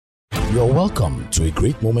You're welcome to a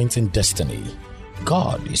great moment in destiny.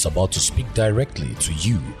 God is about to speak directly to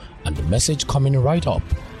you, and the message coming right up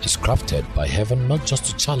is crafted by heaven not just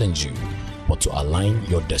to challenge you, but to align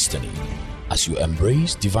your destiny. As you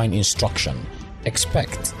embrace divine instruction,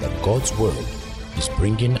 expect that God's word is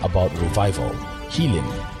bringing about revival,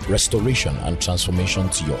 healing, restoration, and transformation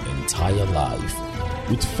to your entire life.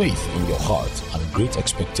 With faith in your heart and great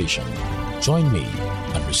expectation, join me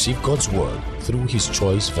and receive God's word through his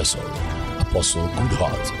choice vessel, Apostle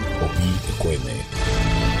Goodheart Obi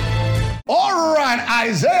Ekweme. All right,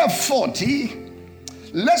 Isaiah 40.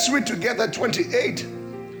 Let's read together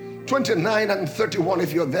 28, 29, and 31.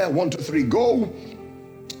 If you're there, 1, 2, 3, go.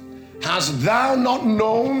 Hast thou not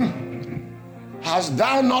known? Hast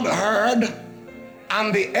thou not heard?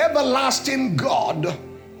 And the everlasting God,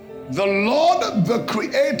 the Lord, the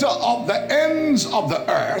creator of the ends of the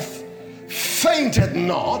earth, fainted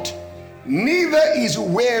not, neither is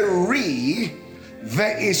weary.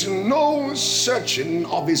 There is no searching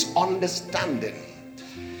of his understanding.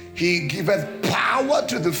 He giveth power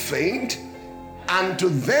to the faint, and to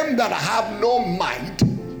them that have no might,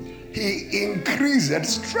 he increaseth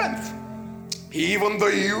strength. Even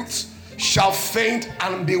the youths shall faint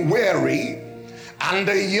and be weary, and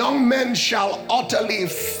the young men shall utterly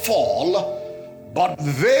fall. But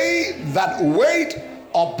they that wait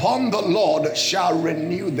upon the Lord shall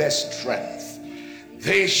renew their strength.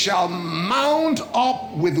 They shall mount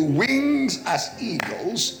up with wings as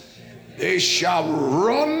eagles. They shall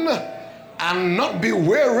run and not be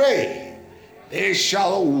weary. They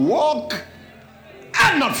shall walk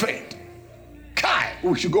and not faint. Kai,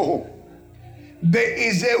 we should go home. There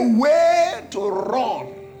is a way to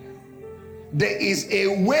run. There is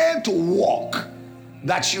a way to walk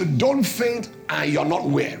that you don't faint and you're not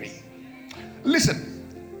weary. Listen,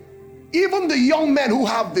 even the young men who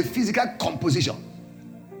have the physical composition,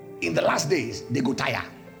 in the last days, they go tired.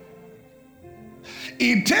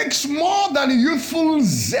 It takes more than youthful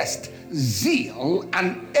zest, zeal,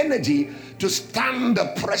 and energy to stand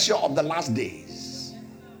the pressure of the last days.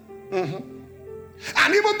 And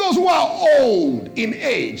even those who are old in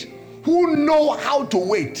age, who know how to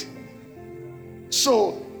wait.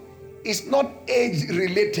 So it's not age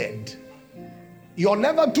related. You're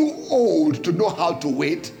never too old to know how to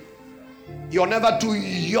wait. You're never too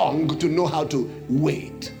young to know how to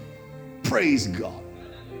wait. Praise God.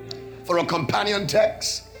 For a companion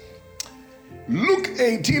text, Luke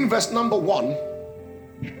 18 verse number 1.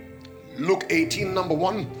 Luke 18 number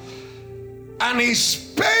 1. And he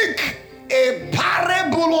spake a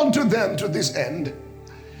parable unto them to this end,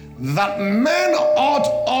 that men ought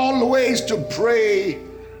always to pray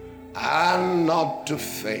and not to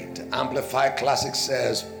faint. Amplified Classic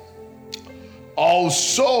says,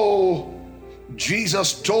 also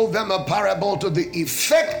Jesus told them a parable to the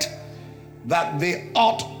effect that they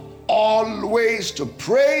ought always to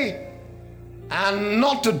pray and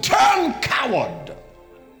not to turn coward,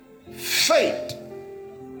 faint,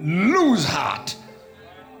 lose heart,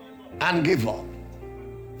 and give up.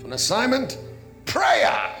 For an assignment,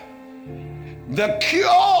 prayer, the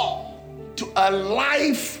cure to a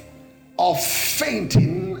life of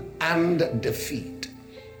fainting and defeat.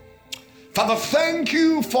 Father, thank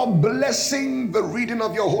you for blessing the reading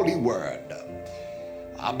of your holy word.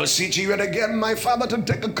 I beseech you yet again, my Father, to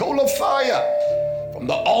take a coal of fire from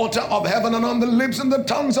the altar of heaven and on the lips and the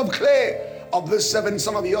tongues of clay of this seven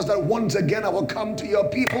son of yours, that once again I will come to your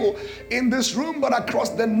people in this room, but across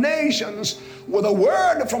the nations, with a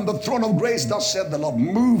word from the throne of grace. Thus said the Lord,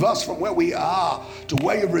 move us from where we are to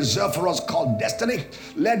where you reserve for us called destiny.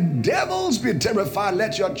 Let devils be terrified,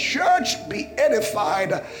 let your church be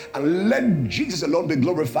edified, and let Jesus alone be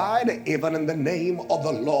glorified. Even in the name of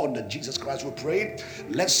the Lord Jesus Christ we pray.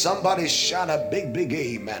 Let somebody shout a big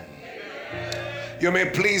amen. You may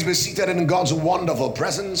please be seated in God's wonderful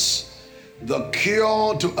presence. The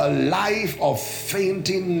cure to a life of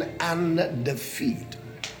fainting and defeat.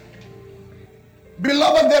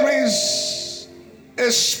 Beloved, there is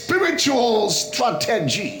a spiritual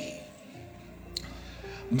strategy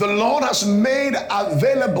the Lord has made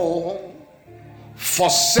available for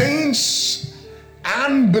saints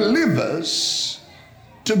and believers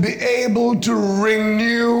to be able to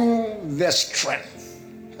renew their strength.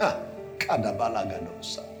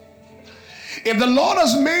 If the Lord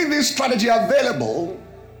has made this strategy available,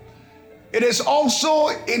 it is also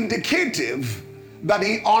indicative that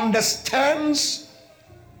he understands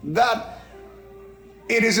that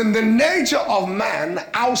it is in the nature of man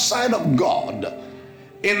outside of God,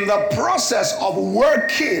 in the process of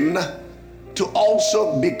working, to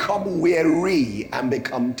also become weary and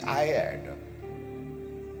become tired.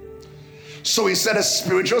 So he said a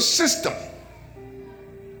spiritual system.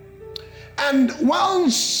 And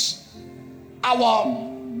whilst our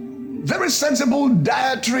very sensible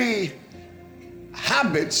dietary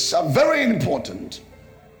habits are very important,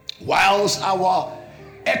 whilst our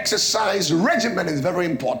exercise regimen is very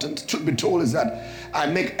important, truth be told is that I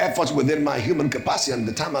make efforts within my human capacity and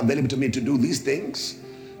the time available to me to do these things.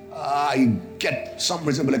 I get some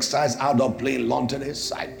reasonable exercise outdoor playing lawn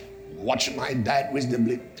tennis. I watch my diet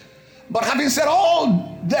reasonably. But having said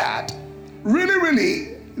all that,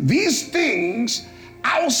 really, these things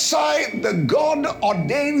outside the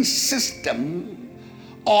God-ordained system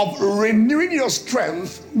of renewing your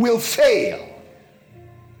strength will fail.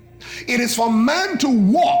 It is for man to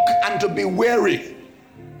walk and to be weary.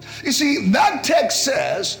 You see, that text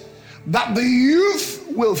says that the youth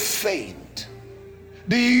will faint.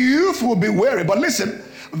 The youth will be weary. But listen,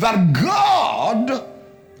 that God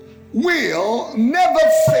will never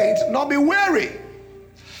faint nor be weary.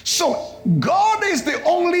 So God is the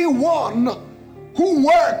only one who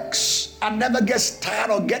works and never gets tired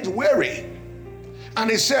or gets weary. And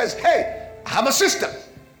he says, hey, I have a system.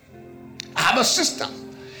 I have a system.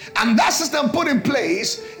 And that system put in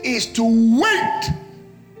place is to wait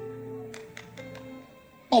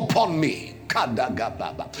upon me.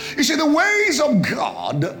 You see, the ways of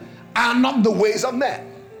God are not the ways of men.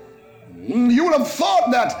 You would have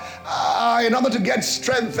thought that in order to get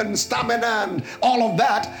strength and stamina and all of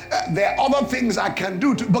that, there are other things I can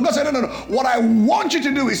do. But God said, no. What I want you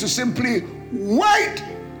to do is to simply wait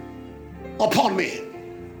upon me.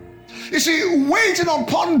 You see, waiting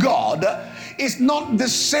upon God is not the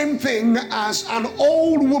same thing as an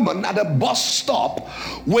old woman at a bus stop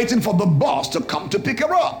waiting for the bus to come to pick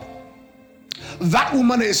her up. That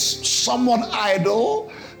woman is somewhat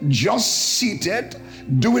idle, just seated,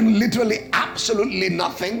 doing literally absolutely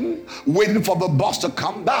nothing, waiting for the bus to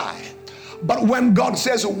come by. But when God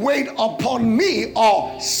says, wait upon me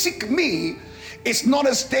or seek me, it's not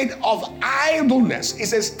a state of idleness.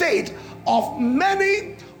 It's a state of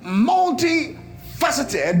many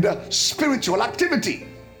multifaceted spiritual activity.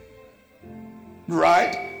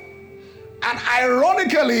 Right? And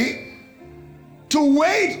ironically, to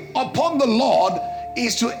wait upon the Lord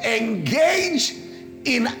is to engage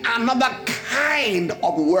in another kind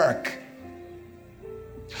of work.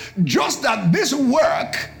 Just that this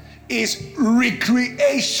work is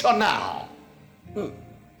recreational.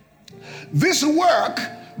 This work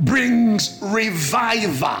brings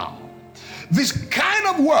revival. This kind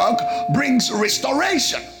of work brings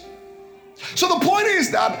restoration. So the point is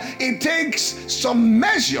that it takes some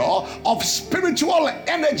measure of spiritual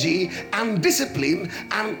energy and discipline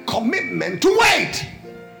and commitment to wait.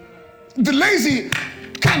 The lazy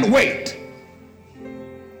can't wait.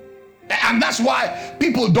 And that's why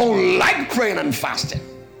people don't like praying and fasting.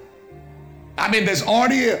 I mean, there's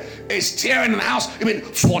already a staring in the house.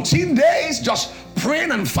 14 days just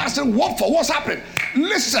praying and fasting. What for? What's happening?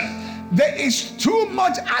 Listen, there is too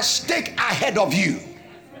much at stake ahead of you.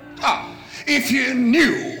 If you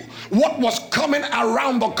knew what was coming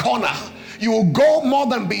around the corner, you will go more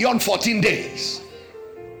than beyond 14 days.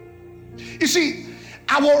 You see,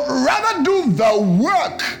 I would rather do the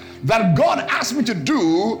work that God asked me to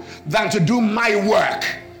do than to do my work.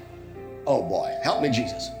 Oh boy, help me,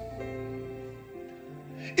 Jesus.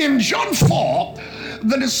 In John 4,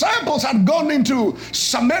 the disciples had gone into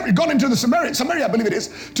Samaria, Samaria, I believe it is,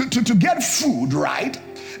 to get food, right?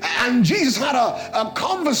 And Jesus had a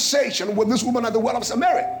conversation with this woman at the well of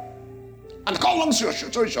Samaria. And to call long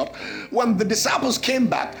story short, when the disciples came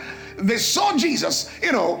back, they saw Jesus,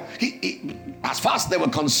 he, as far as they were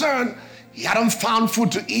concerned, he hadn't found food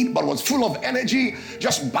to eat, but was full of energy,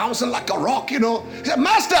 just bouncing like a rock, He said,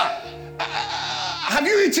 Master, have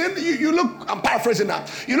you eaten? You look, I'm paraphrasing now,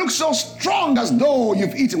 you look so strong as though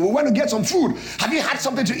you've eaten. We went to get some food. Have you had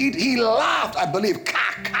something to eat? He laughed, I believe.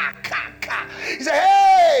 He said,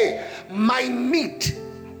 hey, my meat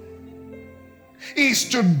is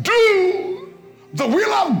to do the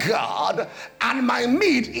will of God, and my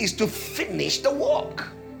meat is to finish the work.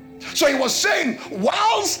 So he was saying,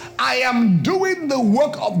 whilst I am doing the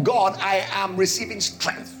work of God, I am receiving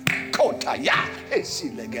strength.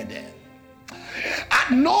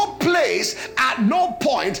 At no place, at no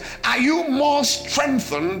point are you more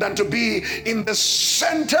strengthened than to be in the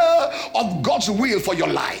center of God's will for your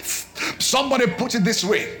life. Somebody put it this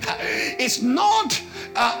way: it's not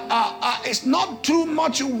too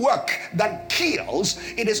much work that kills,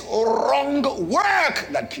 it is wrong work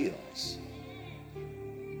that kills.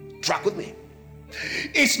 Track with me.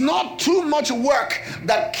 It's not too much work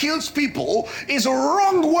that kills people, it's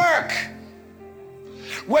wrong work.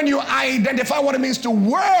 When you identify what it means to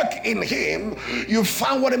work in him, you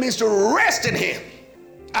find what it means to rest in him.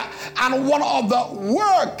 And one of the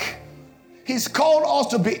work he's called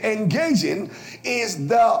us to be engaged in is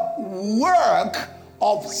the work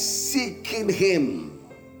of seeking him,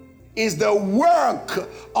 is the work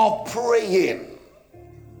of praying,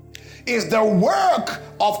 is the work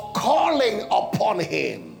of calling upon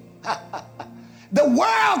him, the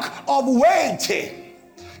work of waiting.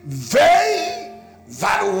 They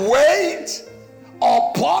that wait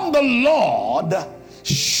upon the Lord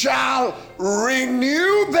shall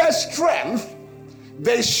renew their strength.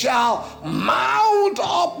 They shall mount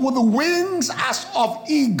up with wings as of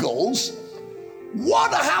eagles.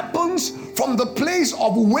 What happens from the place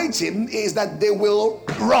of waiting is that they will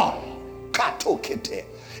run.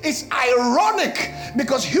 It's ironic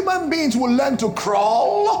because human beings will learn to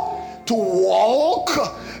crawl, to walk,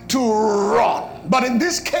 to run. But in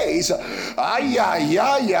this case,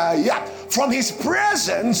 from his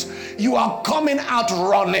presence, you are coming out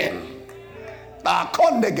running.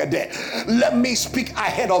 Let me speak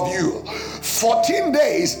ahead of you. 14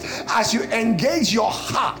 days as you engage your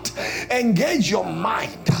heart, engage your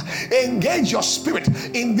mind, engage your spirit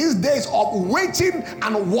in these days of waiting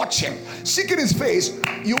and watching, seeking his face,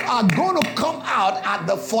 you are going to come out at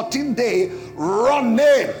the 14th day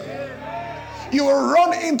running. You will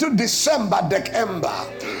run into December.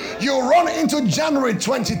 You will run into January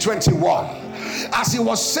 2021. As it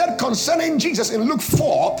was said concerning Jesus in Luke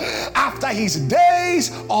 4, after his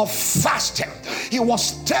days of fasting, he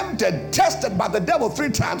was tempted, tested by the devil 3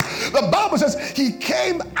 times. The Bible says he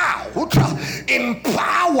came out in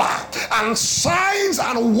power, and signs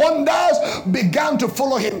and wonders began to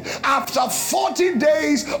follow him after 40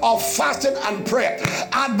 days of fasting and prayer.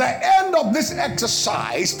 At the end of this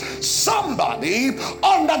exercise, somebody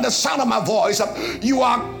under the sound of my voice, you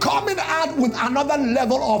are coming out with another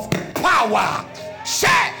level of power.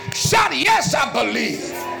 Shout, yes, I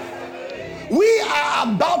believe. We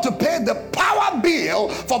are about to pay the power bill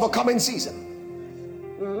for the coming season.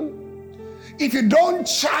 If you don't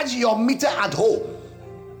charge your meter at home,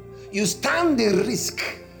 you stand the risk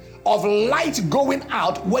of light going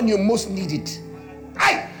out when you most need it.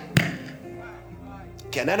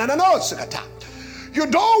 You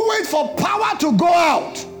don't wait for power to go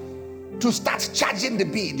out to start charging the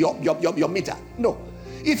bill, your meter. No.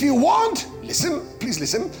 If you want, listen, please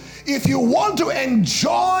listen. If you want to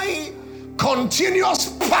enjoy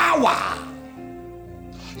continuous power,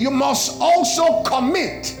 you must also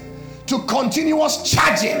commit to continuous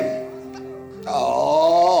charging.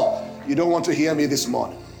 Oh, you don't want to hear me this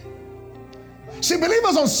morning. See,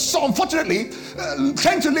 believers unfortunately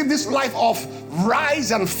tend to live this life of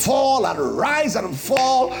rise and fall and rise and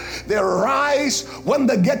fall. They rise when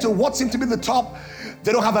they get to what seems to be the top.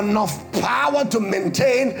 They don't have enough power to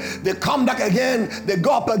maintain. They come back again. They go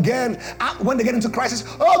up again. When they get into crisis,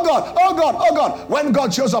 oh God, oh God, oh God. When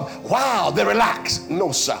God shows up, wow, they relax.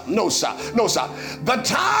 No, sir, no, sir, no, sir. The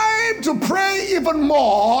time to pray even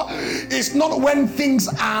more is not when things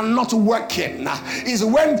are not working. It's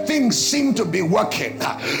when things seem to be working.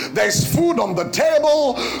 There's food on the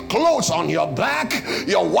table, clothes on your back.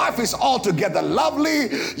 Your wife is altogether lovely.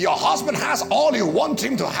 Your husband has all you want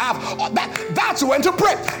him to have. That's when to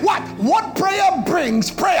pray. What prayer brings,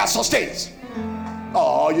 prayer sustains.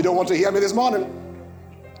 Oh, you don't want to hear me this morning.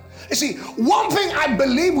 You see, one thing I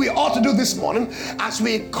believe we ought to do this morning as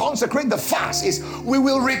we consecrate the fast is we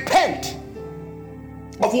will repent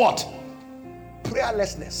of what?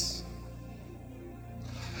 Prayerlessness.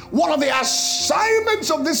 One of the assignments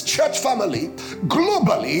of this church family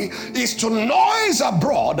globally is to noise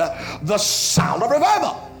abroad the sound of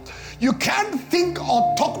revival. You can't think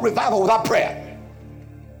or talk revival without prayer.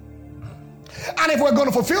 And if we're going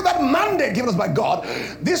to fulfill that mandate given us by God,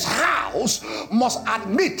 this house must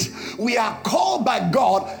admit we are called by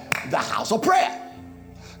God the house of prayer.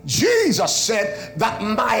 Jesus said that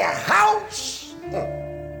my house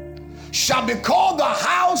shall be called the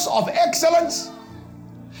house of excellence,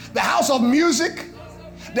 the house of music,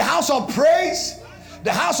 the house of praise,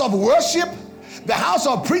 the house of worship, the house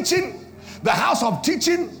of preaching, the house of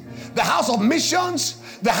teaching, the house of missions,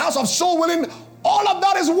 the house of soul winning. All of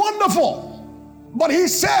that is wonderful. But he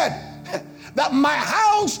said that my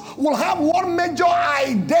house will have one major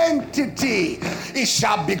identity. It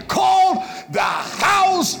shall be called the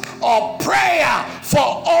house of prayer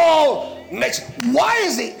for all nations. Why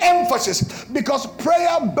is the emphasis? Because prayer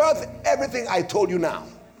birthed everything I told you now.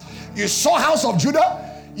 You saw House of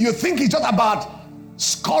Judah, you think it's just about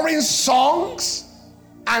scoring songs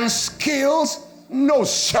and skills. No,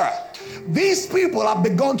 sir. these people have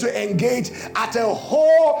begun to engage at a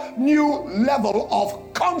whole new level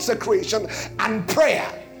of consecration and prayer.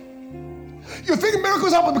 You think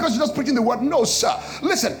miracles happen because you're just preaching the word? No, sir.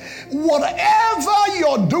 Listen, whatever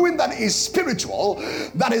you're doing that is spiritual,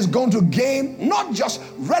 that is going to gain not just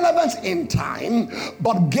relevance in time,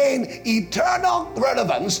 but gain eternal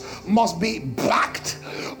relevance, must be backed,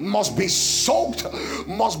 must be soaked,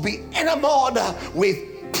 must be enamored with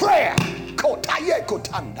prayer.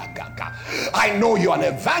 I know you're an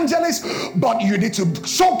evangelist, but you need to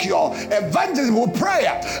soak your evangelism with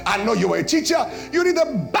prayer. I know you're a teacher, you need a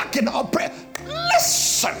backing of prayer.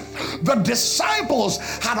 Listen, the disciples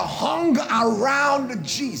had hung around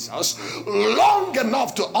Jesus long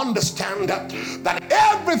enough to understand that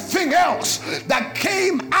everything else that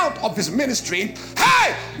came out of his ministry,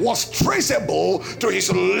 was traceable to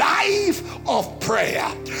his life of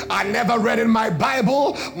prayer. I never read in my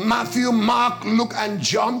Bible Matthew, Mark, Luke, and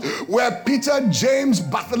John where Peter, James,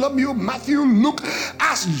 Bartholomew, Matthew, Luke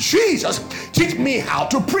asked Jesus, teach me how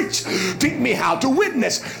to preach, teach me how to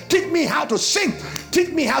witness, teach me how to sing, teach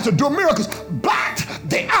me how to do miracles. But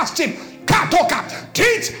they asked him, Katoka,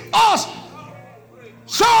 teach us.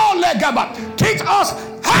 So legaba, teach us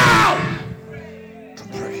how to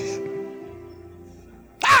pray.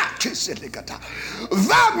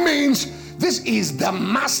 That means this is the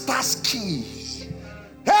master's key.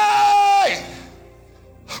 Hey!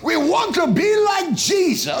 We want to be like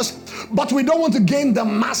Jesus, but we don't want to gain the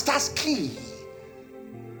master's key.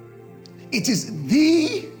 It is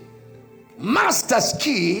the master's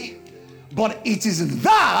key, but it is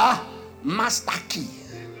the master key.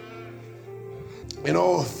 You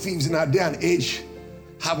know, thieves in our day and age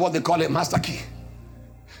have what they call a master key.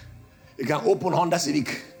 You can open Honda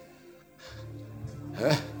Civic,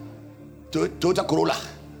 Toyota Corolla,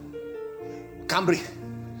 Camry,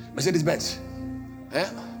 Mercedes-Benz,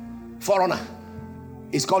 Forerunner.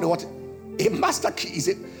 It's called what? A master key. Is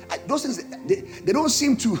it? Those things, they don't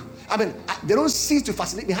seem to, they don't cease to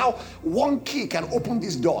fascinate me how one key can open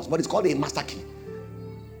these doors, but it's called a master key.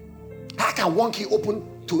 How can one key open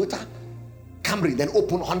Toyota Camry, then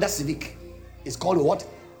open Honda Civic? It's called what?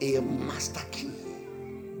 A master key.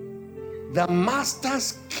 The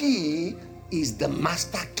master's key is the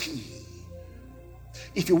master key.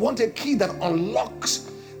 If you want a key that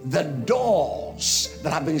unlocks the doors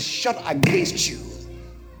that have been shut against you,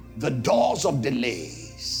 the doors of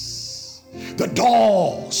delays, the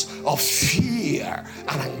doors of fear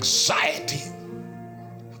and anxiety,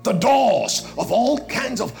 the doors of all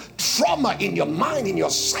kinds of trauma in your mind, in your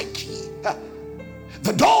psyche,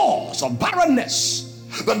 the doors of barrenness,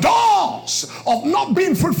 the doors of not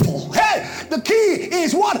being fruitful. Hey, the key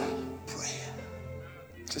is what? Prayer.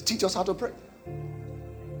 To teach us how to pray.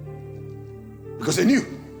 Because they knew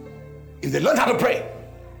if they learned how to pray,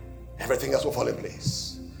 everything else will fall in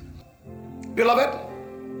place. Beloved,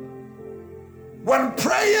 when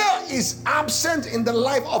prayer is absent in the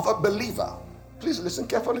life of a believer, please listen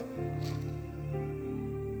carefully.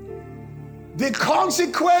 The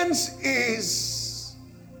consequence is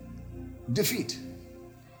defeat.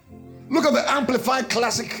 Look at the Amplified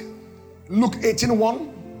Classic, Luke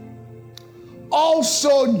 18:1.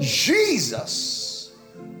 Also, Jesus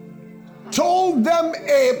told them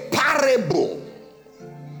a parable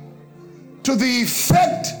to the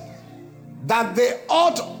effect that they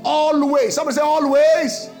ought always. Somebody say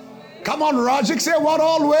always. Come on, Rajic, say what?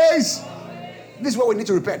 Always. This is where we need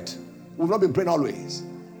to repent. We've not been praying always.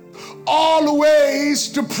 Always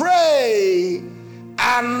to pray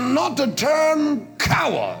and not to turn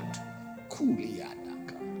coward,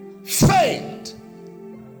 faint,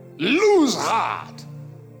 lose heart,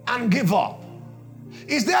 and give up.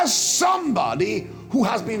 Is there somebody who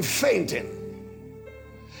has been fainting?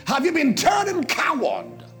 Have you been turning coward?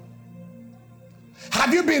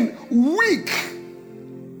 Have you been weak?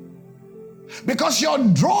 Because you're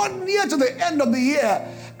drawn near to the end of the year,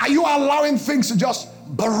 are you allowing things to just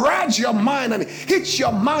barrage your mind and hit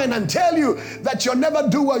your mind and tell you that you'll never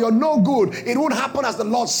do well, you're no good, it won't happen as the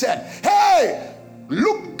Lord said? Hey,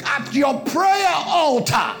 look at your prayer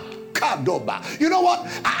altar. You know what?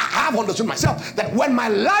 I have understood myself that when my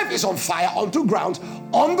life is on fire, on two grounds,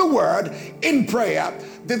 on the word, in prayer,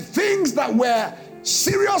 the things that were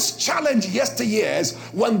serious challenge yesteryears,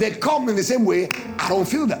 when they come in the same way, I don't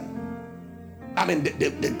feel them. I mean,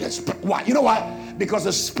 why? You know why? Because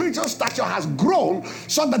the spiritual stature has grown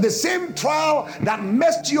so that the same trial that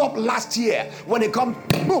messed you up last year, when it comes,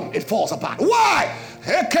 boom, it falls apart. Why?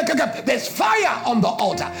 There's fire on the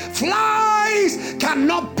altar. Flies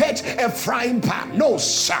cannot pet a frying pan. No,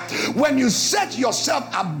 sir. When you set yourself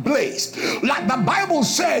ablaze, like the Bible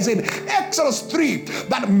says in Exodus 3,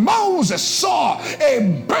 that Moses saw a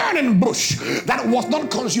burning bush that was not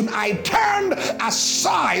consumed. I turned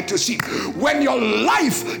aside to see. When your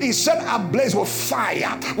life is set ablaze with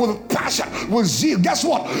fire, with passion, with zeal, guess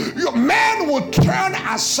what? Your man will turn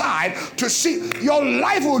aside to see. Your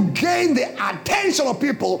life will gain the attention of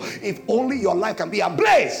people if only your life can be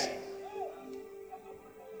ablaze.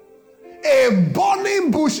 A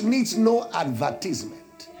burning bush needs no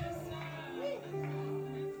advertisement.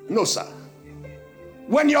 No, sir.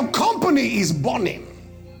 When your company is burning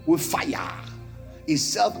with fire, it's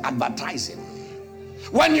self-advertising.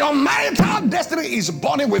 When your marital destiny is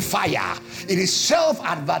burning with fire, it is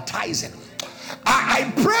self-advertising.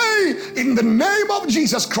 I pray in the name of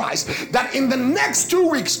Jesus Christ that in the next 2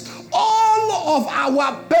 weeks, all of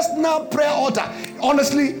our personal prayer altar,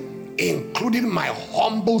 honestly, including my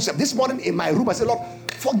humble self. This morning in my room, I said, Lord,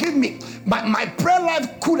 forgive me. My prayer life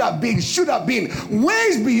should have been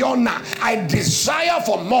ways beyond now. I desire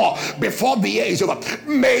for more before the year is over.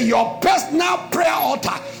 May your personal prayer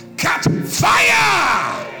altar catch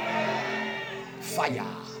fire. Fire.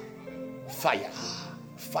 Fire.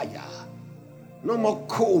 Fire. No more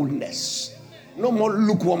coldness. No more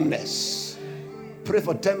lukewarmness. Pray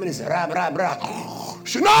for 10 minutes. No.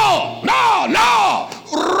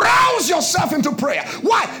 Rouse yourself into prayer.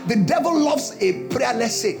 Why? The devil loves a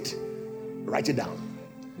prayerless saint. Write it down.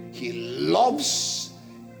 He loves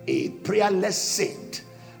a prayerless saint.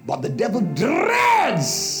 But the devil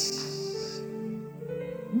dreads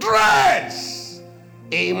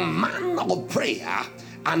a man of prayer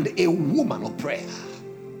and a woman of prayer.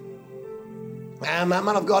 I'm a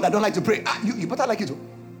man of God, I don't like to pray. You better like it too.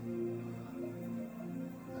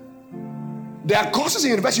 There are courses in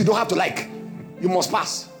university you don't have to like. You must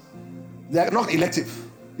pass. They are not elective.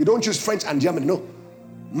 You don't choose French and German. No.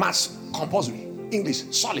 Maths, compulsory. English,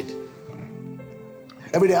 solid.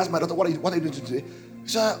 Every day I ask my daughter, what are you doing today?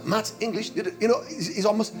 Sir, maths, English. You know, it's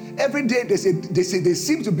almost every day they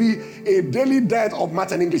seem to be a daily diet of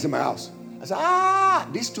maths and English in my house. I say,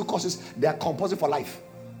 these two courses, they are compulsory for life.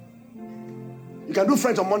 You can do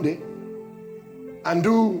French on Monday and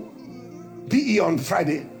do PE on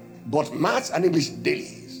Friday, but maths and English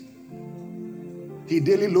daily. He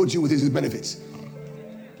daily loads you with his benefits.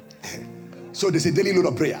 So there's a daily load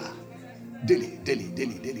of prayer. Daily.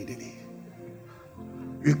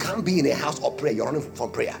 You can't be in a house of prayer. You're running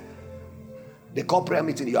from prayer. They call prayer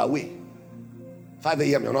meeting, you are away. 5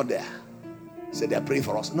 a.m. you're not there. Say they're praying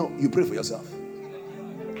for us. No, you pray for yourself.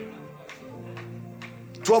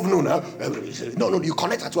 12 noon, huh? No, you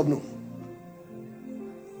connect at 12 noon.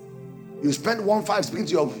 You spend 1.5 speaking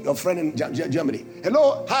to your friend in Germany.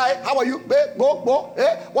 Hello, hi, how are you? Go.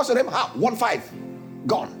 What's your name? 1.5.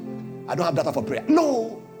 Gone. I don't have data for prayer.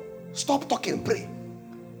 No, stop talking, pray.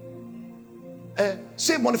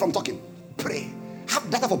 Save money from talking, pray. Have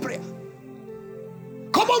data for prayer.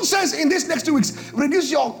 Common sense in these next 2 weeks.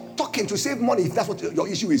 Reduce your talking to save money if that's what your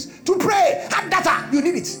issue is. To pray, have data. You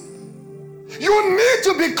need it. You need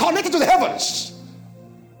to be connected to the heavens.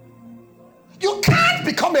 You can't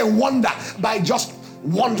become a wonder by just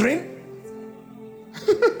wandering.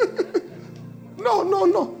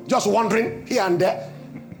 No. Just wandering here and there,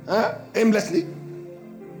 aimlessly.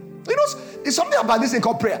 You know, it's something about this thing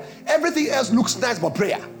called prayer. Everything else looks nice but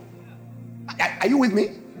prayer. Are you with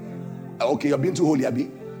me? Okay, you're being too holy,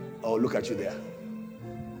 Abby. Oh, look at you there.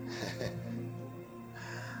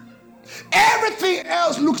 Everything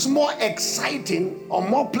else looks more exciting or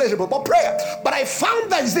more pleasurable but prayer. But I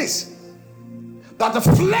found that is this, that the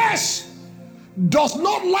flesh does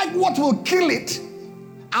not like what will kill it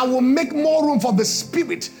and will make more room for the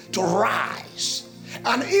spirit to rise.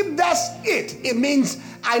 And if that's it, it means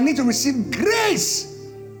I need to receive grace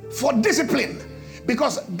for discipline,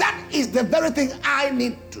 because that is the very thing I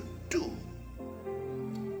need to do.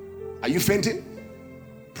 Are you fainting?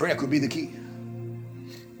 Prayer could be the key.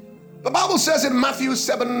 The Bible says in Matthew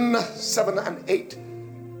 7 and 8.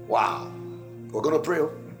 Wow. We're going to pray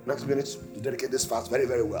next minutes to dedicate this fast very,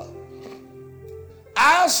 very well.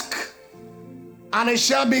 Ask and it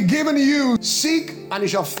shall be given you. Seek and you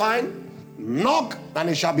shall find. Knock and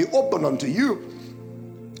it shall be opened unto you.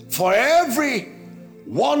 For every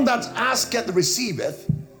one that asketh receiveth,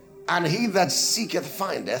 and he that seeketh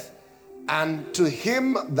findeth, and to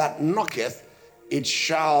him that knocketh it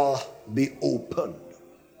shall be opened.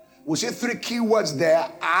 We see 3 key words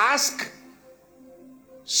there: ask,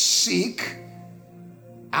 seek,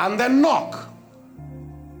 and then knock.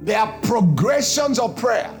 They are progressions of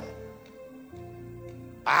prayer.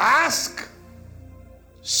 Ask,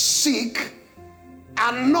 seek,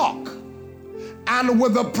 and knock. And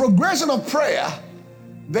with the progression of prayer,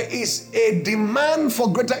 there is a demand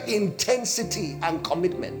for greater intensity and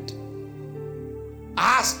commitment.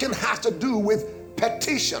 Asking has to do with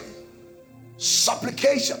petition,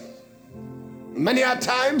 supplication. Many a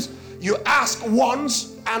times you ask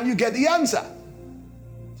once and you get the answer.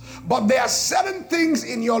 But there are certain things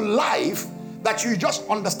in your life that you just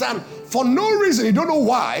understand for no reason, you don't know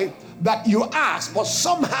why, that you ask, but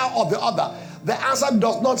somehow or the other, the answer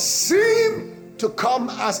does not seem to come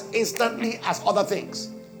as instantly as other things.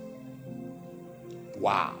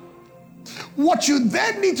 Wow. What you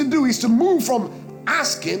then need to do is to move from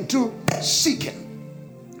asking to seeking.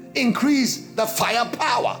 Increase the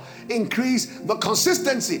firepower, increase the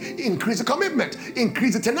consistency, increase the commitment,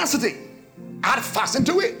 increase the tenacity. Add fasting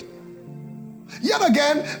to it. Yet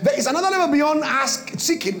again, there is another level beyond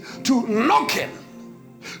seeking to knocking.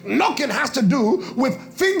 Knocking has to do with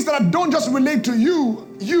things that don't just relate to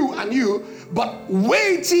you, but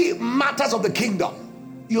weighty matters of the kingdom.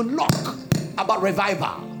 You knock about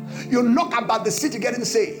revival. You knock about the city getting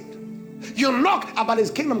saved. You knock about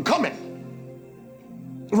his kingdom coming.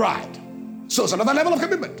 Right. So it's another level of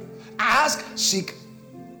commitment. Ask, seek,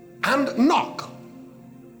 and knock.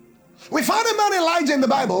 We find a man, Elijah, in the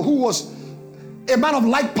Bible who was a man of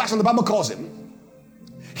like passion, the Bible calls him.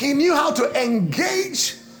 He knew how to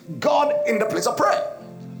engage God in the place of prayer.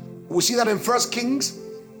 We see that in 1 Kings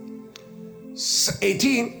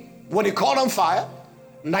 18, when he called on fire.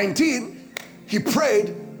 19, he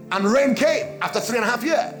prayed and rain came after 3.5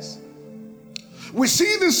 years. We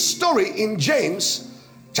see this story in James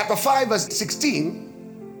chapter 5 verse 16.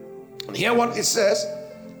 And here what it says,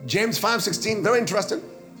 James 5:16, very interesting.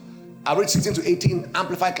 I'll read 16 to 18,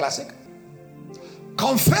 Amplified Classic.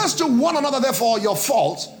 Confess to one another, therefore, your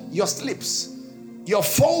faults, your slips, your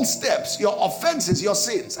false steps, your offenses, your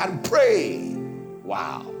sins, and pray.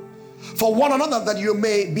 Wow. For one another, that you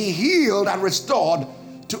may be healed and restored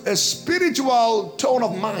to a spiritual tone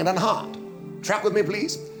of mind and heart. Track with me,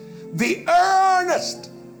 please. The earnest,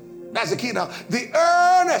 that's the key now. The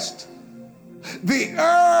earnest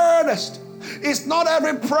is not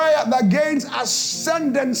every prayer that gains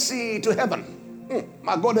ascendancy to heaven.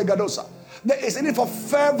 My God, Gadosa. There is a need for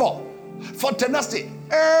fervor, for tenacity,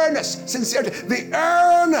 earnest, sincerity. The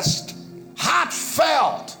earnest,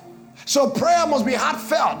 heartfelt. So prayer must be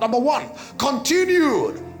heartfelt. Number one,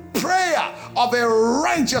 continued prayer of a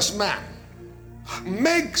righteous man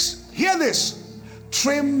makes, hear this,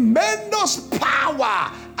 tremendous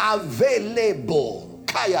power available.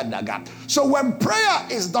 So when prayer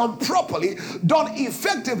is done properly, done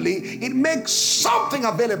effectively, it makes something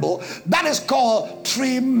available that is called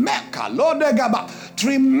tremeka.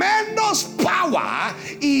 Tremendous power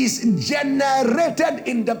is generated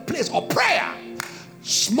in the place of prayer.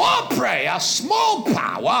 Small prayer, small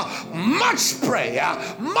power, much prayer,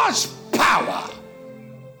 much power.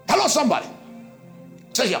 Hello, somebody.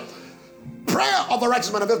 Say here, prayer of a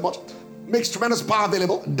righteous man availeth much, makes tremendous power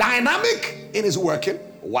available, dynamic in his working.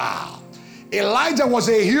 Wow. Elijah was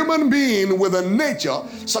a human being with a nature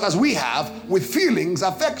such as we have, with feelings,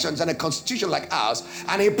 affections, and a constitution like ours,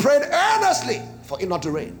 and he prayed earnestly for it not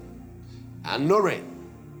to rain. And no rain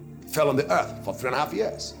fell on the earth for 3.5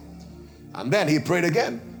 years. And then he prayed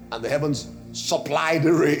again, and the heavens supplied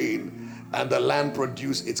the rain, and the land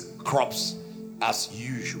produced its crops as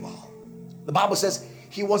usual. The Bible says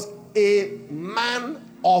he was a man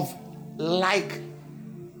of like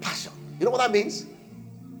passion. You know what that means?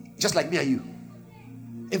 Just like me and you.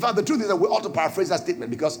 In fact, the truth is that we ought to paraphrase that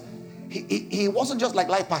statement, because he wasn't just like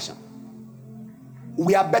passion.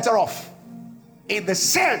 We are better off in the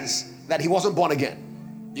sense that he wasn't born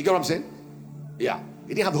again. You get what I'm saying? Yeah.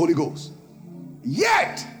 He didn't have the Holy Ghost.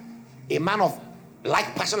 Yet, a man of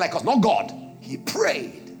like passion like us, not God, he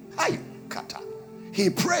prayed. He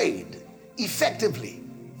prayed effectively,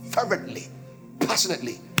 fervently,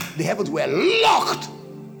 passionately. The heavens were locked.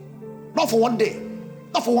 Not for 1 day,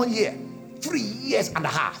 not for 1 year, 3.5 years.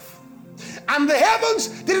 And the heavens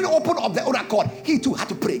didn't open up their own accord. He too had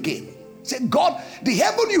to pray again. Say, God, the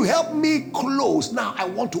heaven you helped me close, now I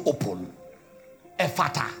want to open.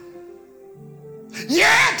 Ephata.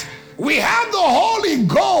 Yet, we have the Holy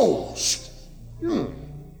Ghost.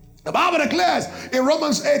 The Bible declares in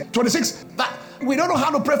Romans 8:26 that we don't know how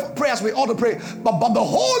to pray as we ought to pray, but the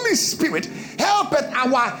Holy Spirit helpeth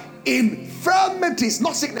our infirmities,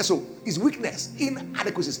 not sickness, so is weakness,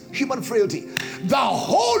 inadequacies, human frailty. The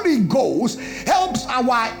Holy Ghost helps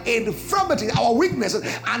our infirmities, our weaknesses,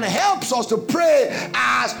 and helps us to pray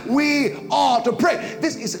as we ought to pray.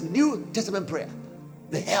 This is a New Testament prayer.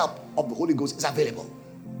 The help of the Holy Ghost is available.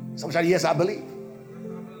 Some shout, yes, I believe.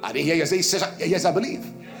 I didn't hear you say, yes, I believe.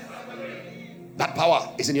 That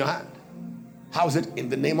power is in your hand. How is it? In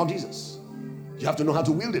the name of Jesus. You have to know how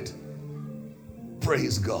to wield it.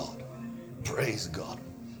 Praise God. Praise God.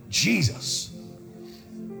 Jesus,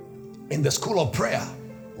 in the school of prayer,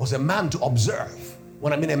 was a man to observe.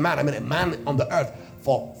 When I mean a man on the earth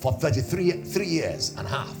for 3 years and a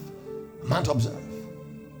half. A man to observe.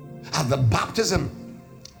 At the baptism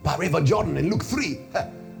by River Jordan in Luke 3,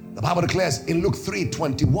 the Bible declares in Luke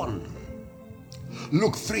 3:21.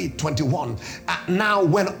 Luke 3:21. Now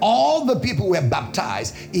when all the people were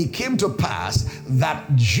baptized, it came to pass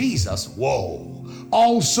that Jesus,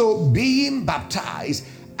 also being baptized,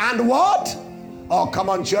 and what? Oh, come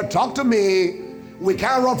on, church, talk to me. We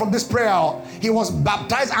can't run from this prayer. He was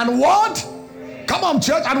baptized and what? Come on,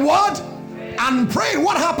 church, and what? And prayed.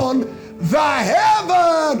 What happened? The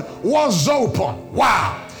heaven was open.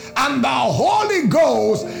 Wow. And the Holy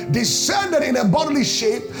Ghost descended in a bodily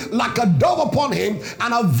shape like a dove upon him,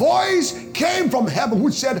 and a voice came from heaven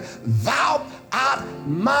which said, Thou art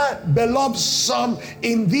my beloved Son,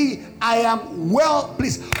 in thee I am well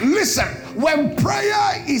pleased. Listen, when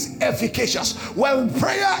prayer is efficacious, when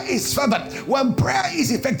prayer is fervent, when prayer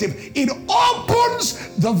is effective, it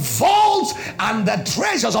opens the vaults and the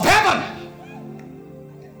treasures of heaven.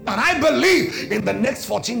 And I believe in the next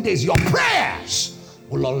 14 days, your prayers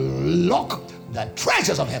will unlock the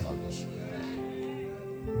treasures of heaven.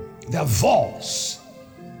 The vaults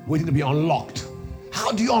waiting to be unlocked.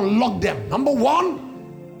 How do you unlock them? Number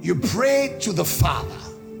one, you pray to the Father.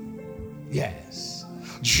 Yes.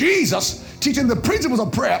 Jesus, teaching the principles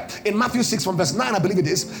of prayer in Matthew 6 from verse 9, I believe it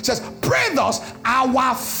is, says, Pray thus,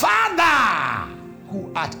 our Father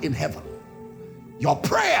who art in heaven. Your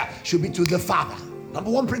prayer should be to the Father. Number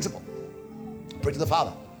one principle. Pray to the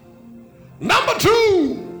Father. Number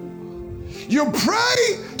two, you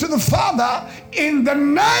pray to the Father in the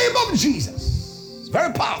name of Jesus. It's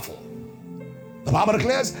very powerful. The Bible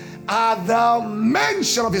declares, at the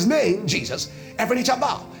mention of his name, Jesus, every knee shall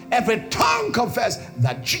bow, every tongue confess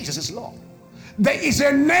that Jesus is Lord. There is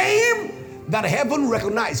a name that heaven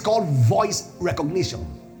recognizes called voice recognition.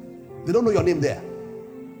 They don't know your name there.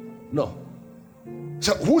 No.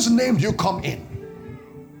 So whose name do you come in?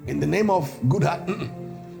 In the name of Goodheart?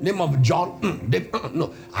 Name of John?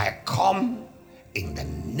 No. I come in the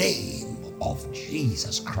name of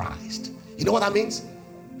Jesus Christ. You know what that means?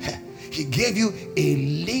 He gave you a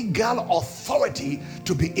legal authority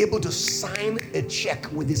to be able to sign a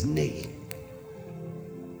check with his name.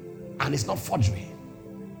 And it's not forgery.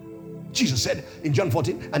 Jesus said in John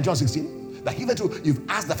 14 and John 16 that hitherto you've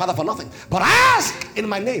asked the Father for nothing, but ask in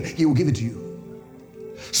my name, he will give it to you.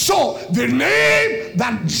 So the name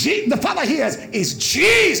that the Father hears is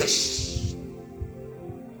Jesus.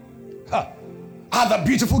 At the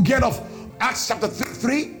beautiful gate of Acts chapter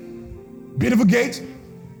 3, beautiful gate.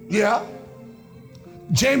 Yeah.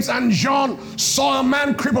 James and John saw a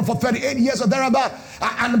man crippled for 38 years or thereabout.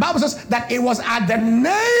 And the Bible says that it was at the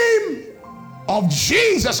name of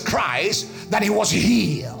Jesus Christ that he was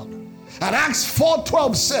healed. And Acts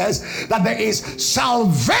 4:12 says that there is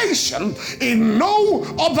salvation in no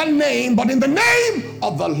other name but in the name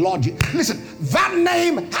of the Lord Jesus. Listen, that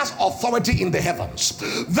name has authority in the heavens.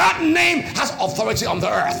 That name has authority on the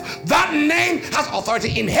earth. That name has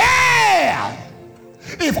authority in hell.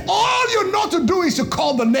 If all you know to do is to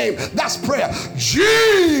call the name, that's prayer.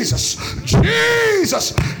 Jesus,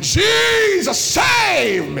 Jesus, Jesus,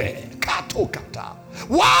 save me.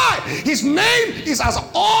 Why? His name is as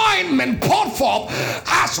ointment poured forth.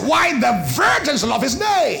 That's why the virgins love his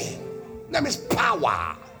name. Name is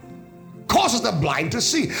power. Causes the blind to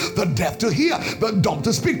see, the deaf to hear, the dumb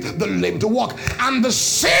to speak, the lame to walk, and the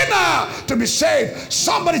sinner to be saved.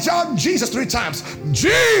 Somebody shout Jesus 3 times.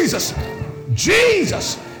 Jesus,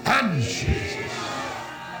 Jesus, and Jesus.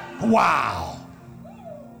 Wow.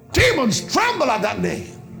 Demons tremble at that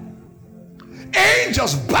name.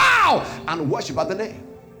 Angels bow and worship at the name.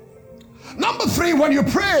 Number 3, when you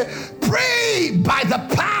pray, pray by the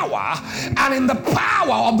power and in the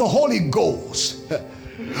power of the Holy Ghost.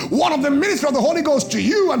 One of the ministry of the Holy Ghost to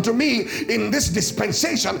you and to me in this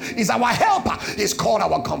dispensation is our helper. He's called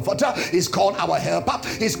our comforter. He's called our helper.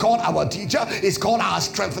 He's called our teacher. He's called our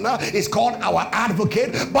strengthener. He's called our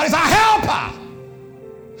advocate. But he's our helper.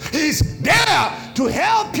 He's there to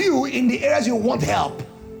help you in the areas you want help.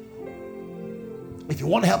 If you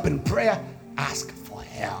want help in prayer, ask for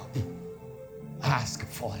help. Ask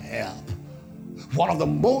for help. One of the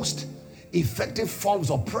most effective forms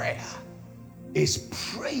of prayer is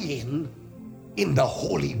praying in the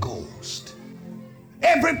Holy Ghost.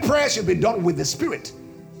 Every prayer should be done with the Spirit.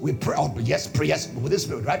 We pray, yes, with the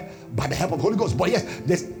Spirit, right? By the help of the Holy Ghost. But yes,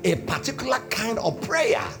 there's a particular kind of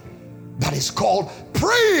prayer that is called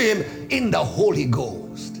praying in the Holy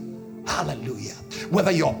Ghost. Hallelujah. Whether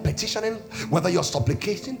you're petitioning, whether you're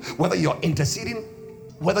supplicating, whether you're interceding,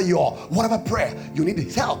 whether you're whatever prayer, you need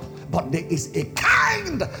help. But there is a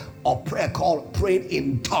kind of prayer called praying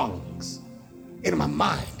in tongues. In my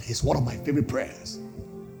mind, it's one of my favorite prayers.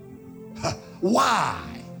 Why?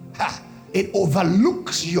 It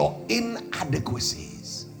overlooks your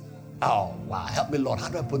inadequacies. Oh, wow. Help me, Lord. How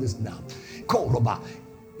do I put this down?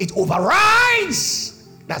 It overrides.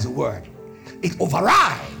 That's the word. It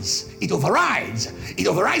overrides. It overrides. It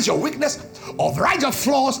overrides your weakness, overrides your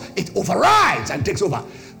flaws. It overrides and takes over.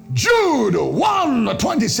 Jude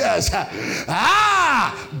 1:20 says,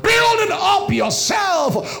 building up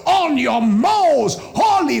yourself on your most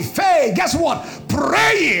holy faith. Guess what?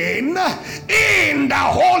 Praying in the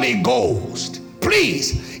Holy Ghost.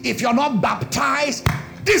 Please, if you're not baptized,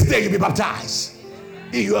 this day you'll be baptized.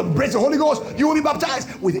 If you embrace the Holy Ghost, you will be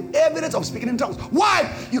baptized with evidence of speaking in tongues.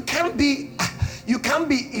 Why? You can't be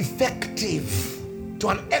effective to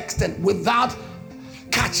an extent without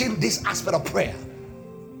catching this aspect of prayer.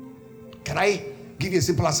 Can I give you a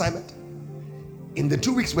simple assignment? In the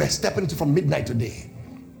 2 weeks we're stepping into from midnight today,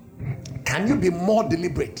 can you be more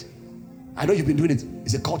deliberate? I know you've been doing it.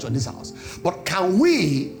 It's a culture in this house. But can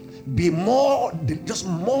we be more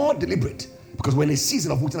deliberate? Because we're in a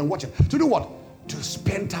season of waiting and watching. To do what? To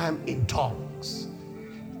spend time in tongues.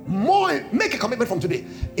 Make a commitment from today.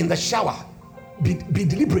 In the shower, be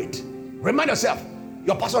deliberate. Remind yourself.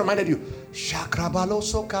 Your pastor reminded you.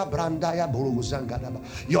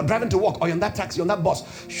 You're driving to work or you're in that taxi, on that bus.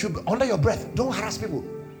 Should be under your breath. Don't harass people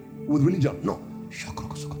with religion. No.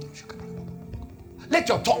 Let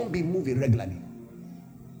your tongue be moving regularly.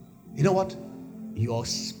 You know what? You're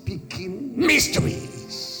speaking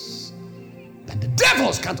mysteries that the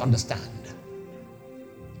devils can't understand.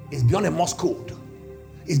 It's beyond a Morse code.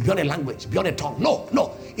 It's beyond a language, beyond a tongue. No.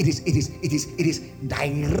 It is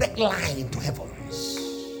direct line to heavens.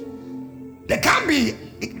 They can't be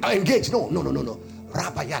engaged. No.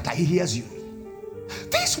 Rabayata, he hears you.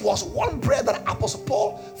 This was one prayer that Apostle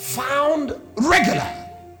Paul found regular.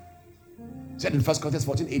 He said in 1 Corinthians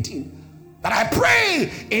 14:18 that I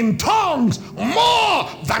pray in tongues more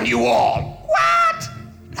than you all. What?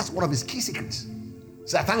 That's one of his key secrets.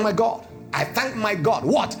 So I thank my God.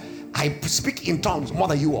 What? I speak in tongues more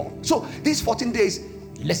than you all. So these 14 days,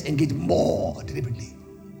 let's engage more deliberately.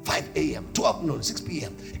 5 a.m., 12 noon, 6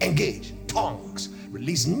 p.m. Engage. Tongues.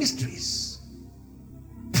 Release mysteries.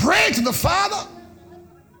 Pray to the Father.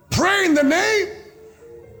 Pray in the name.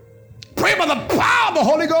 Pray by the power of the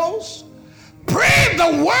Holy Ghost. Pray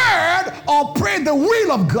the word or pray the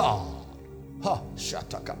will of God.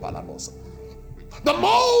 The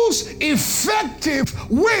most effective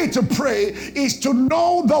way to pray is to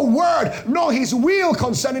know the word, know his will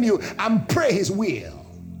concerning you, and pray his will.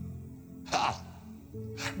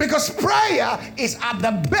 Because prayer is at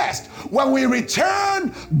the best when we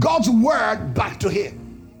return God's word back to him.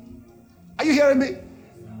 Are you hearing me?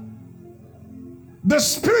 The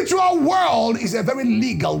spiritual world is a very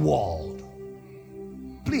legal world.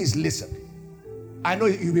 Please listen. I know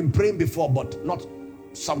you've been praying before, but not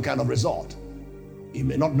some kind of result. You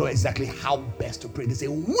may not know exactly how best to pray. There's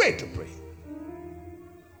a way to pray.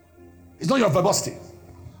 It's not your verbosity,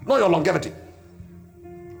 not your longevity.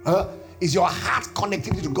 It's your heart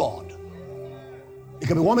connectivity to God. It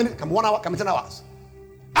can be 1 minute, it can be 1 hour, it can be 10 hours.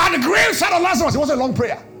 At the graveside of Lazarus, it wasn't a long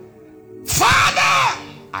prayer. Father,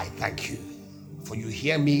 I thank you, for you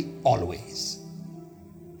hear me always.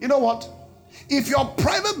 You know what? If your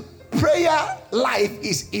private prayer life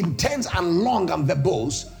is intense and long and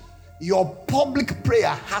verbose, your public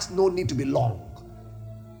prayer has no need to be long.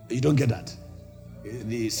 You don't get that.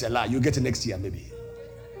 The Selah, you get it next year, maybe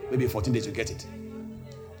 14 days you get it.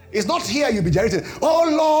 It's not here you'll be generating. Oh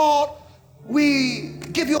Lord, we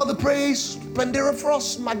give you all the praise,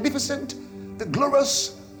 splendiferous, magnificent, the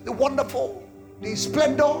glorious, the wonderful, the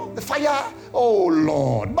splendor, the fire. Oh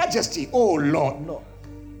Lord, majesty. Oh Lord, no,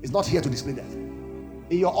 it's not here to display that.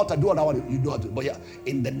 In your altar, do another one, you know how to. But yeah,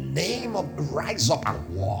 in the name of rise up and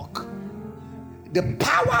walk. The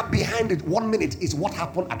power behind it, 1 minute, is what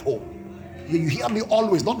happened at home. You hear me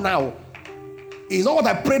always, not now. It's not what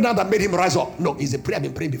I prayed now that made him rise up. No, it's a prayer I've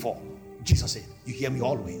been praying before. Jesus said, you hear me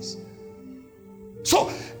always.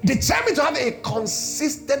 So, determined to have a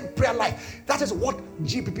consistent prayer life. That is what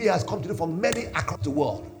GPP has come to do for many across the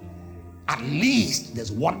world. At least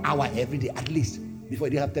there's 1 hour every day, at least, before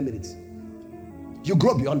you have 10 minutes. You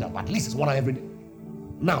grow beyond that, but at least it's 1 hour every day.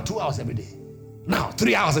 Now, 2 hours every day. Now,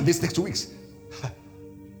 3 hours in these next 2 weeks.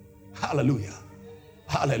 Hallelujah.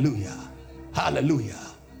 Hallelujah. Hallelujah.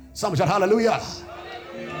 Somebody shout hallelujah.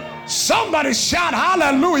 Somebody shout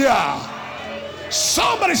hallelujah.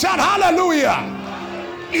 Somebody shout hallelujah.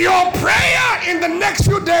 Your prayer in the next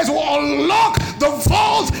few days will unlock the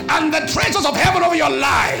vaults and the treasures of heaven over your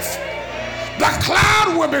life. The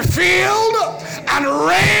cloud will be filled and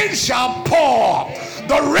rain shall pour.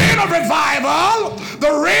 The rain of revival,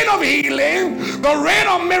 the rain of healing, the rain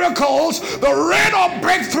of miracles, the rain of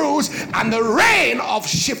breakthroughs, and the rain of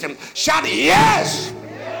shifting. Shout yes.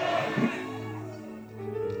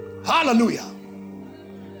 Hallelujah.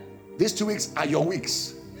 These 2 weeks are your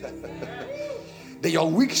weeks. They're your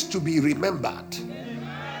weeks to be remembered.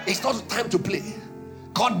 It's not time to play.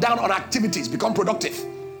 Cut down on activities, become productive.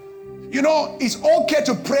 You know, it's okay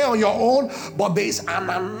to pray on your own, but there is an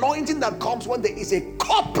anointing that comes when there is a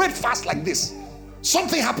corporate fast like this.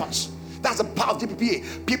 Something happens. That's the power of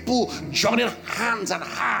DPPA. People joining hands and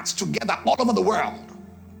hearts together all over the world.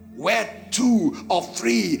 Where 2 or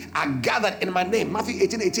 3 are gathered in my name. Matthew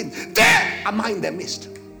 18:18. There am I in their midst.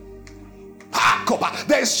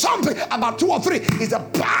 There is something about 2 or 3. It's the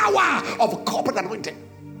power of corporate anointing.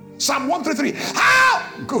 Psalm 133. How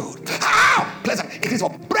good, how pleasant it is for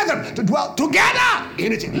brethren to dwell together in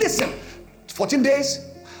unity. Listen, 14 days.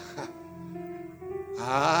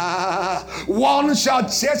 One shall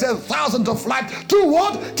chase 1,000 to flight. 2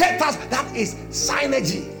 what? 10,000. That is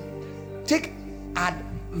synergy. Take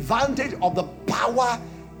advantage of the power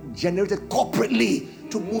generated corporately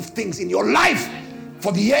to move things in your life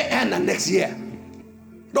for the year end and next year.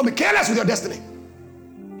 Don't be careless with your destiny.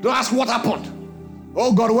 Don't ask what happened.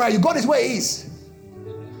 Oh God, where are you? God is where He is.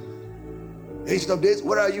 Ancient of days,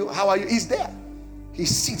 where are you? How are you? He's there. He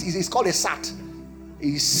sits. He's called a sat.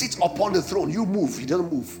 He sits upon the throne. You move. He doesn't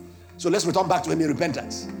move. So let's return back to Him in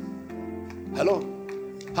repentance. Hello?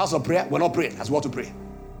 House of prayer. We're not praying as well to pray.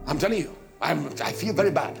 I'm telling you. I feel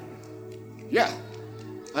very bad. Yeah.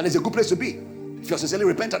 And it's a good place to be. If you're sincerely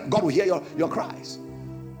repentant, God will hear your cries.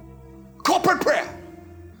 Corporate prayer.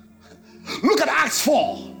 Look at Acts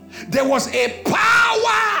 4. There was a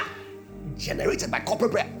power generated by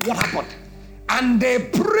corporate prayer. What happened? And they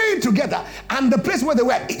prayed together, and the place where they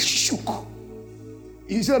were, it shook.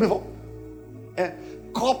 You see that before?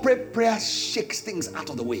 Corporate prayer shakes things out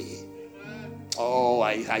of the way. Oh,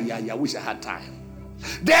 I wish I had time.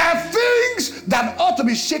 There are things that ought to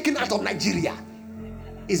be shaken out of Nigeria.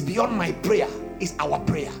 It's beyond my prayer. It's our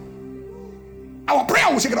prayer. Our prayer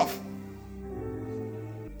will shake it off.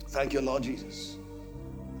 Thank you, Lord Jesus.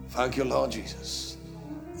 Thank you, Lord Jesus.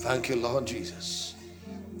 Thank you, Lord Jesus.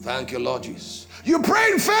 Thank you, Lord Jesus. You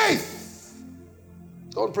pray in faith.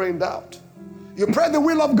 Don't pray in doubt. You pray the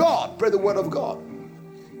will of God. Pray the word of God.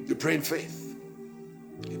 You pray in faith.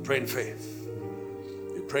 You pray in faith.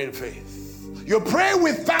 You pray in faith. You pray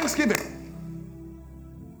with thanksgiving.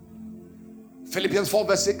 Philippians 4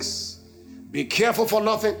 verse 6. Be careful for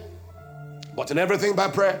nothing, but in everything by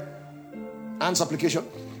prayer and supplication,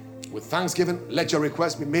 with thanksgiving, let your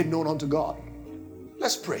requests be made known unto God.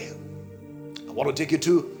 Let's pray. I want to take you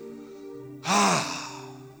to, I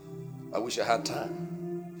wish I had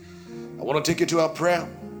time. I want to take you to a prayer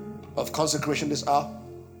of consecration this hour.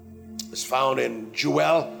 It's found in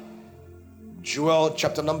Joel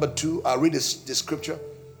chapter number 2. I'll read this scripture.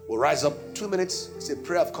 We'll rise up 2 minutes. It's a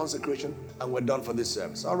prayer of consecration, and we're done for this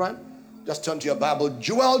service. All right? Just turn to your Bible.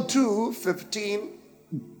 Joel 2, 15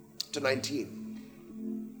 to 19.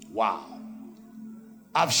 Wow.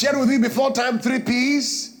 I've shared with you before time 3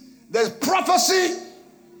 P's. There's prophecy,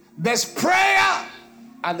 there's prayer,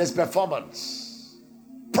 and there's performance.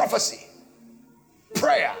 Prophecy,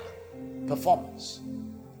 prayer, performance.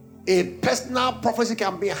 A personal prophecy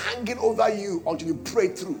can be hanging over you until you pray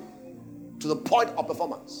through to the point of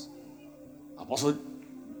performance. Apostle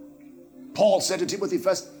Paul said to Timothy,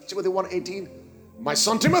 1 Timothy 1:18, my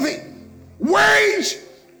son Timothy, wage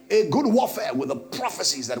a good warfare with the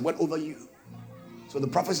prophecies that went over you. So the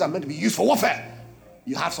prophecies are meant to be used for warfare.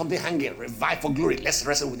 You have something hanging, revive for glory. Let's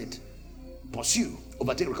wrestle with it. Pursue,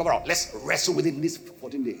 overtake, recover out. Let's wrestle with it in these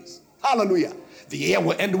 14 days. Hallelujah. The year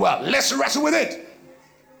will end well. Let's wrestle with it.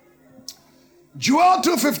 Joel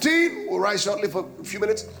 2:15, we'll rise shortly for a few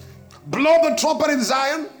minutes. Blow the trumpet in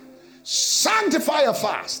Zion. Sanctify a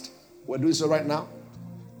fast. We're doing so right now.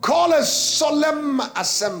 Call a solemn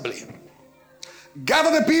assembly.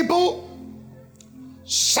 Gather the people.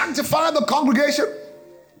 Sanctify the congregation.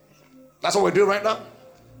 That's what we're doing right now.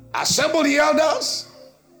 Assemble the elders.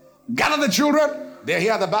 Gather the children. They're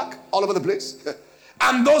here at the back, all over the place.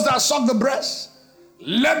 And those that suck the breast.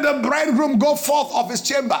 Let the bridegroom go forth of his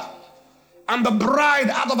chamber, and the bride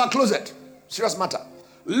out of her closet. Serious matter.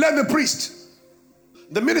 Let the priest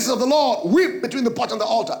The ministers of the Lord weep between the porch and the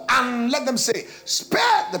altar, and let them say,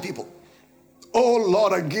 spare the people. O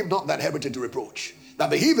Lord, and give not that heritage to reproach, that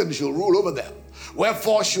the heathen shall rule over them.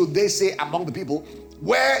 Wherefore should they say among the people,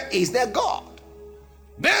 where is their God?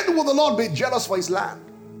 Then will the Lord be jealous for his land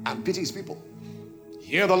and pity his people.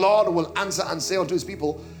 Here the Lord will answer and say unto his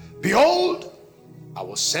people, behold, I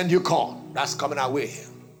will send you corn, that's coming our way,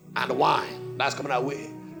 and wine, that's coming our way,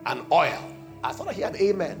 and oil. I thought I heard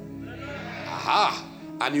amen. Aha.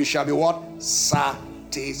 And you shall be what?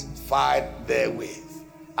 Satisfied therewith.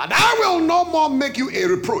 And I will no more make you a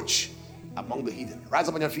reproach among the heathen. Rise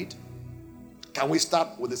up on your feet. Can we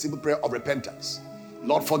start with the simple prayer of repentance?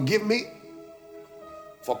 Lord, forgive me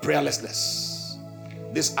for prayerlessness.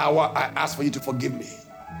 This hour I ask for you to forgive me.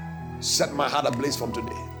 Set my heart ablaze from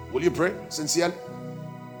today. Will you pray sincerely?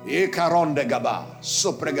 Across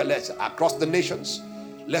the nations,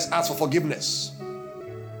 let's ask for forgiveness.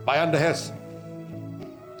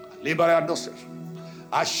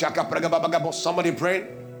 Somebody pray.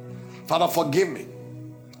 Father, forgive me.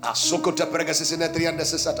 Father,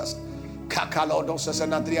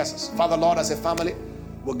 Lord, as a family,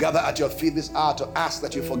 we'll gather at your feet this hour to ask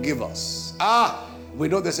that you forgive us. We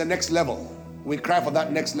know there's a next level. We cry for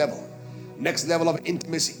that next level. Next level of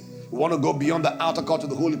intimacy. We want to go beyond the outer court to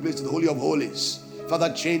the holy place, to the Holy of Holies.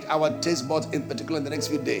 Father, change our taste buds in particular in the next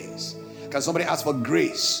few days. Can somebody ask for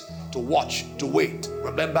grace to watch, to wait?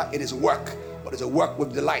 Remember, it is work, but it's a work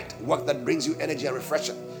with delight, work that brings you energy and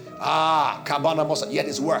refreshing. Kabana Mosa, yet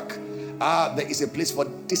it's work. There is a place for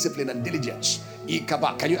discipline and diligence.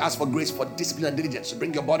 Can you ask for grace for discipline and diligence to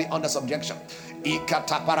bring your body under subjection?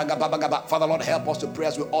 Father, Lord, help us to pray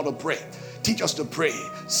as we ought to pray. Teach us to pray.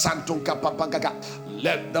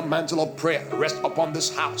 Let the mantle of prayer rest upon this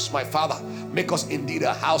house, my Father. Make us indeed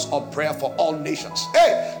a house of prayer for all nations.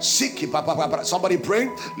 Hey, somebody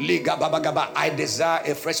praying. I desire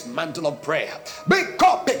a fresh mantle of prayer.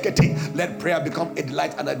 Let prayer become a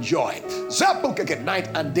delight and a joy. Night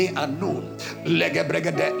and day and noon. We're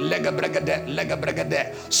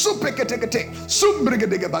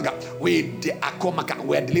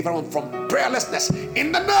delivered from prayerlessness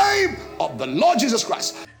in the name of the Lord Jesus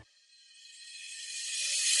Christ.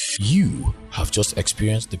 You have just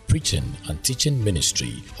experienced the preaching and teaching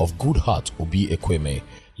ministry of Goodheart Obi Ekweme,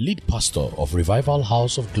 lead pastor of Revival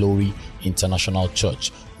House of Glory International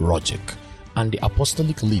Church, Rogic, and the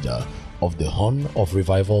apostolic leader of the Horn of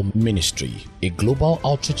Revival Ministry, a global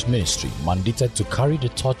outreach ministry mandated to carry the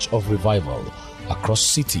torch of revival across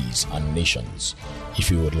cities and nations.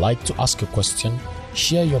 If you would like to ask a question,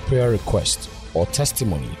 share your prayer request or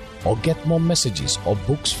testimony, or get more messages or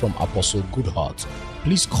books from Apostle Goodheart,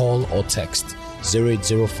 please call or text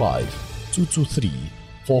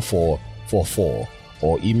 0805-223-4444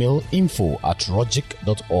 or email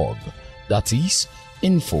info@rogic.org. That is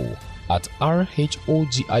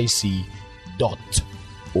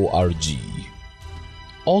info@rhogic.org.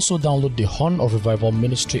 Also download the Horn of Revival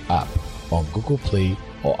Ministry app on Google Play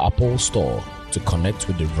or Apple Store to connect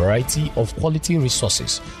with the variety of quality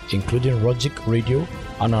resources, including Rogic Radio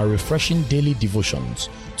and our refreshing daily devotions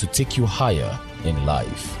to take you higher in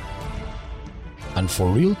life. And for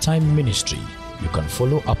real-time ministry, you can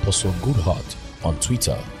follow Apostle Goodheart on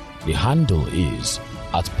Twitter. The handle is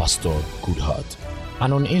 @Pastor Goodheart.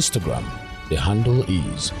 And on Instagram, the handle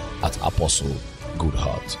is @Apostle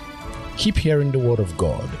Goodheart. Keep hearing the word of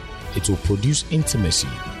God. It will produce intimacy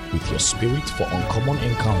with your spirit for uncommon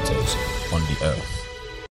encounters on the earth.